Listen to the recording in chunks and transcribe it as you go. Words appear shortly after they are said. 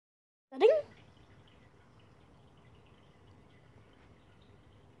Setting?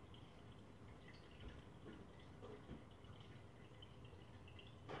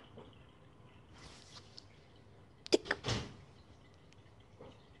 Tick.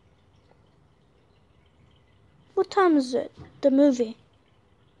 What time is it? The movie.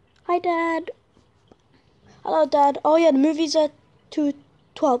 Hi, Dad. Hello, Dad. Oh, yeah, the movie's at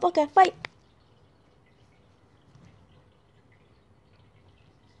 2:12. Okay, bye.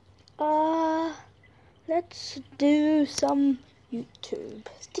 Let's do some YouTube.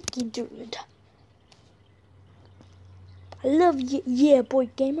 Sticky dude. I love you, yeah, boy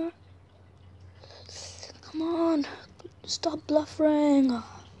gamer. Come on, stop bluffing. No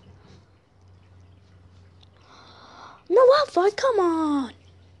Wi-Fi, come on.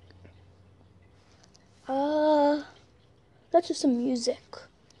 Let's do some music.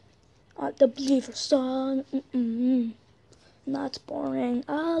 The Believer song. That's boring.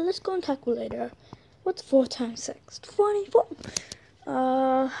 Let's go on calculator. What's 4 times 6? 24.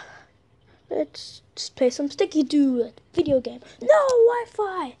 Let's just play some Sticky Dude video game. No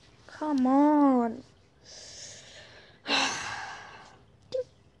Wi-Fi. Come on.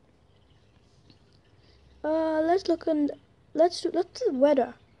 Let's do the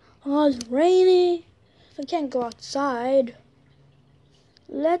weather. Oh, it's rainy. I can't go outside.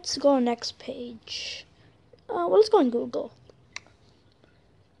 Let's go on next page. Well, let's go on Google.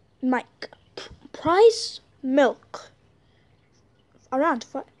 Mike, price milk around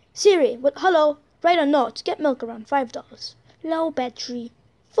Siri. Hello, write a note. Get milk around $5. Low battery,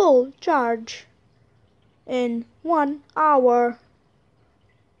 full charge in 1 hour.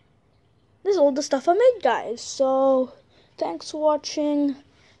 This is all the stuff I made, guys. So thanks for watching.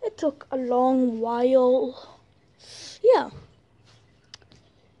 It took a long while. Yeah.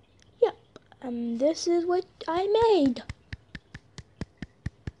 Yep. And this is what I made.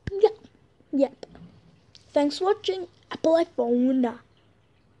 Yep. Thanks for watching. Apple iPhone.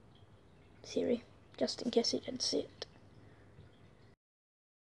 Siri, just in case you didn't see it.